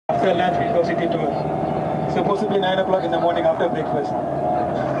after lunch we go city tour. Supposed to be 9 o'clock in the morning after breakfast.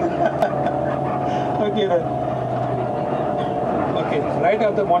 Okay then. Okay, right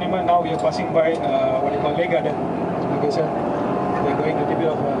after the monument now we are passing by what you call Lake Garden. Okay sir, we are going to do a bit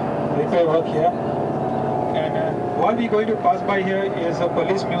of repair work here. And what we're going to pass by here is a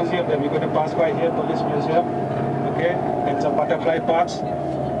police museum that we're going to pass by here, police museum. Okay, and some butterfly parks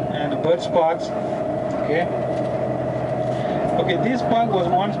and birds parks. Okay. Okay, this park was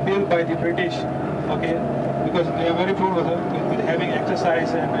once built by the British. Okay, because they are very full with having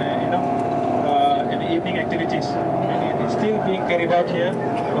exercise and and evening activities. And it's still being carried out here.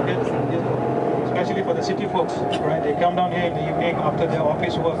 Okay, especially for the city folks, right? They come down here in the evening after their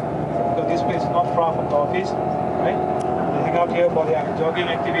office work. Because this place is not far from the office, right? They hang out here for their jogging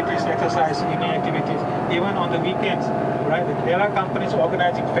activities, exercise, evening activities. Even on the weekends, right? There are companies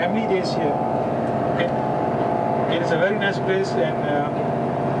organizing family days here. Okay, it is a very nice place and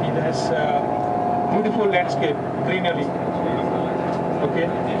it has beautiful landscape, greenery. Okay,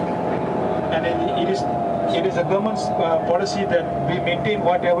 and it is the government's policy that we maintain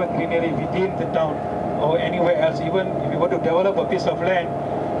whatever greenery within the town or anywhere else. Even if we want to develop a piece of land,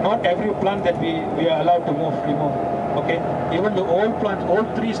 not every plant that we are allowed to remove. Okay, even the old plants,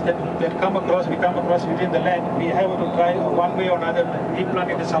 old trees that we come across within the land, we have to try one way or another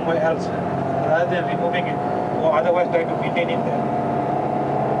replant it somewhere else, rather than removing it, or otherwise try to maintain it there.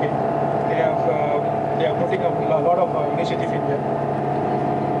 Okay, they are putting up a lot of initiative in there.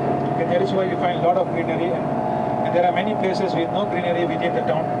 Okay, that is why you find a lot of greenery, and there are many places with no greenery within the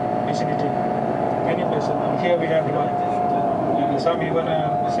town vicinity. Many places. And here we have some even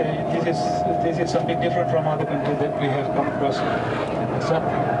say this is something different from other countries that we have come across.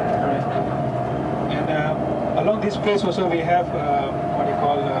 And along this place also we have what you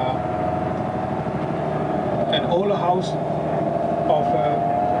call an old house of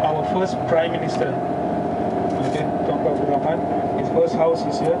our first Prime Minister. Okay, Tunku Rahman. His first house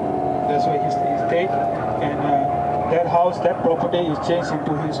is here. That's where he stayed. And that house, that property is changed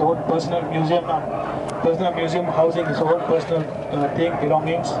into his own personal museum now. Personal museum housing his own personal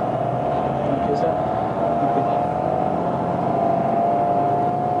belongings. Okay, sir. Okay.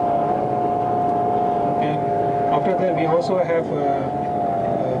 And after that, we also have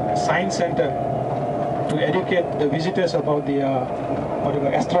a science center to educate the visitors about the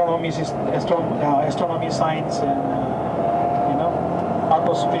astronomy science and out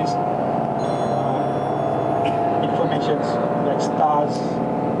of space informations like stars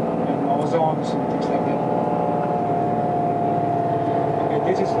and ozones and things like that. Okay,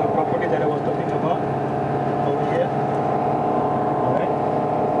 this is the property that I was talking about over here. Alright.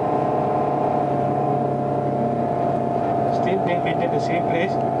 Still being maintained the same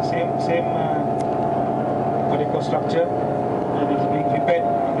place, same structure, and it's being repaired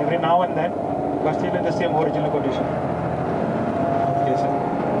every now and then, but still in the same original condition. Okay, sir.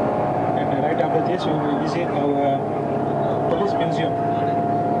 And right after this, we will visit our police museum.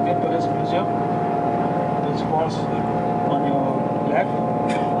 Okay, police museum, which was on your left,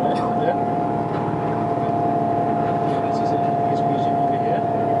 right there. This is a police museum over here.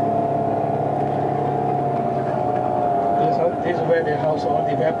 This is where they house all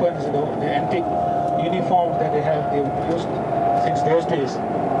the weapons, the antique uniforms that they've used since those days.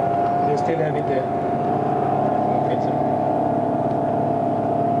 They still have it there. Okay, sir.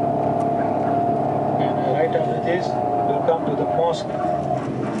 And right after this, we'll come to the mosque.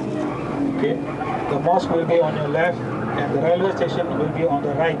 Okay, the mosque will be on your left, and the railway station will be on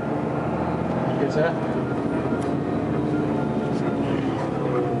the right. Okay, sir.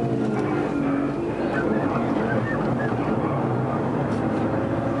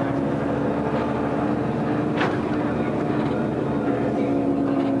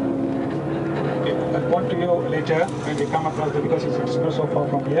 Later when we come across it, because it's not so far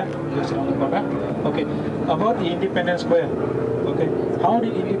from here, just around the corner. Okay, about the Independence Square. Okay, how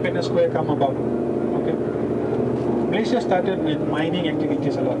did Independence Square come about? Okay, Malaysia started with mining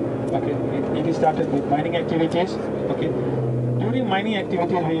activities a lot. Okay, it started with mining activities. Okay, during mining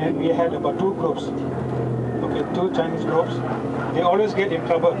activities we had about two groups. Okay, two Chinese groups. They always get in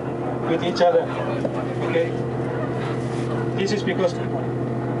trouble with each other. Okay, this is because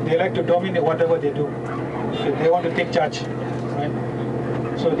they like to dominate whatever they do. They want to take charge, right?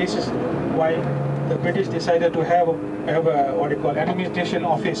 So this is why the British decided to have a what they call administration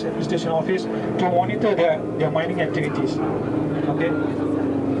office to monitor their mining activities. Okay.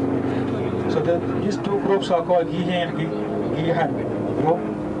 So these two groups are called Gihe and Gihan group.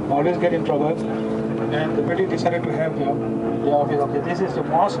 Always get in trouble, and the British decided to have their office. Okay, this is the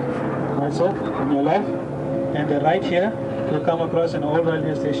mosque, right, sir, on your left, and the right here you come across an old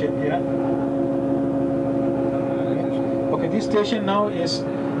railway station here. Okay, this station now is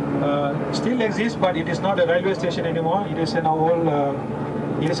still exists, but it is not a railway station anymore. It is an old,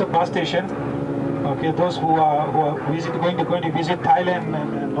 it is a bus station. Okay, those who are going to visit Thailand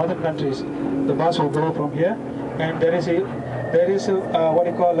and northern countries, the bus will go from here. And there is a what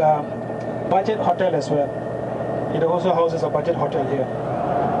you call a budget hotel as well. It also houses a budget hotel here.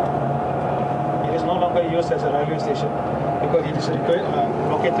 It is no longer used as a railway station because it is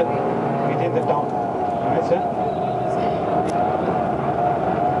located within the town. Alright, sir.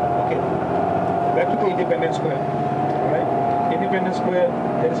 Okay. Back to the Independence Square. Alright. Independence Square.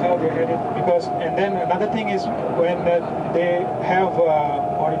 That is how they had it. Because and then another thing is when they have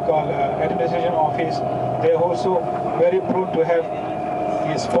what you call administration office, they are also very prone to have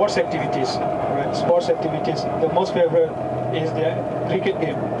these sports activities. Right? Sports activities. The most favorite is the cricket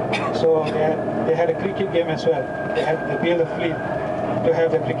game. So they had a cricket game as well. They built a fleet to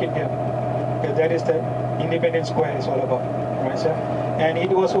have the cricket game. Okay, that is the Independence Square is all about, right, sir? And it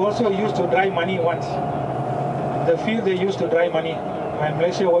was also used to dry money once. The field they used to dry money when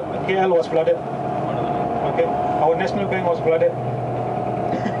Malaysia, KL was flooded. Okay, our National Bank was flooded,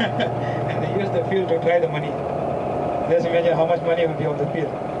 and they used the field to dry the money. Just imagine how much money will be on the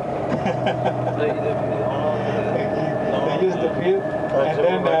field. They used the field, and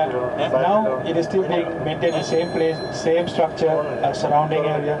then now it is still being maintained in the same place, same structure, surrounding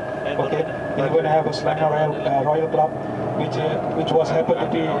area. Okay, you're going to have a Selangor Royal Club, which was happened to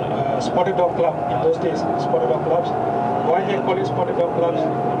be Spotted Dog Club in those days. Spotted Dog clubs. Why they call it Spotted Dog clubs?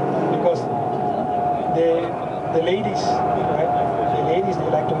 Because the ladies, right? The ladies, they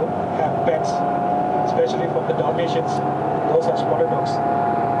like to have pets, especially from the Dalmatians. Those are spotted dogs.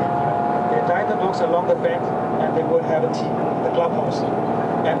 They tie the dogs along the fence and they would have a tea in the clubhouse.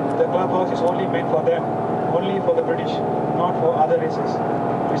 And the clubhouse is only meant for them, only for the British, not for other races.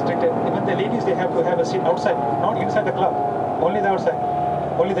 Restricted. Even the ladies, they have to have a seat outside, not inside the club, only the outside.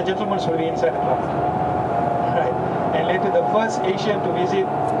 Only the gentlemen will be inside the club. Right. And later, the first Asian to visit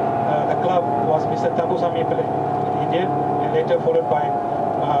the club was Mr. Tabusami Pillai, Indian, and later followed by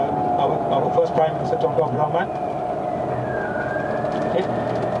our first Prime Minister, Tunku Abdul Rahman. Okay.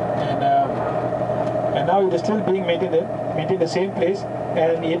 And now it is still being maintained the same place,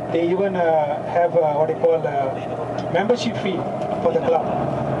 and they even have what they call membership fee for the club,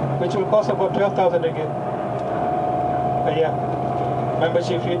 which will cost about 12,000 ringgit a year.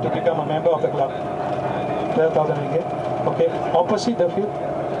 Membership fee to become a member of the club, 12,000 ringgit. Okay, opposite the field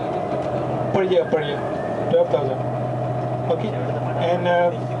per year, 12,000. Okay, and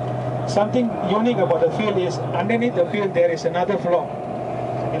something unique about the field is underneath the field there is another floor.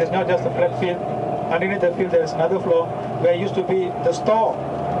 It is not just a flat field. Underneath the field there is another floor where used to be the store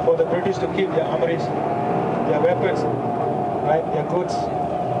for the British to keep their armories, their weapons, right, their goods.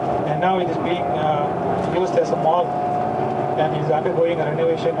 And now it is being used as a mall and is undergoing a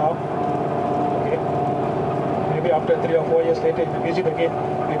renovation now. Okay. Maybe after 3 or 4 years later, if you visit again,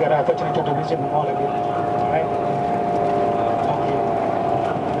 you get an opportunity to visit the mall again. Right? Okay.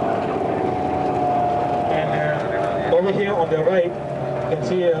 And over here on the right, you can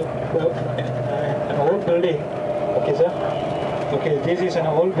see an old building. Okay, sir. Okay, this is an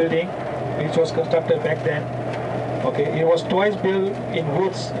old building which was constructed back then. Okay, it was twice built in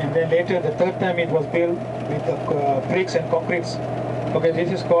woods, and then later the third time it was built with bricks and concretes. Okay,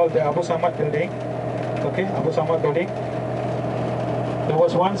 this is called the Abu Samad building. Okay, Abu Samad building. There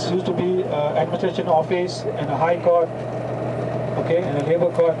was once used to be administration office and a high court. Okay, and a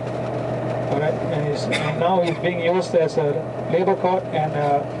labor court. All right, and now it's being used as a labor court and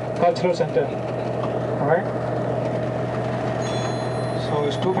a cultural center. All right. So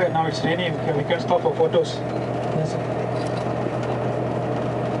it's too bad now it's raining. We can stop for photos. Yes.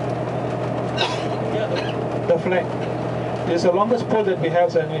 The flag. This is the longest pole that we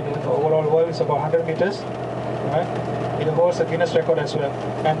have in the overall world. It's about 100 meters. Right? It holds a Guinness record as well.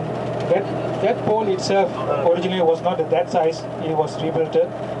 And that pole itself originally was not that size. It was rebuilt.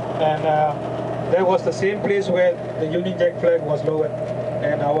 And there was the same place where the Union Jack flag was lowered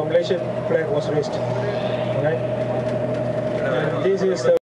and our Malaysian flag was raised. Right? And this is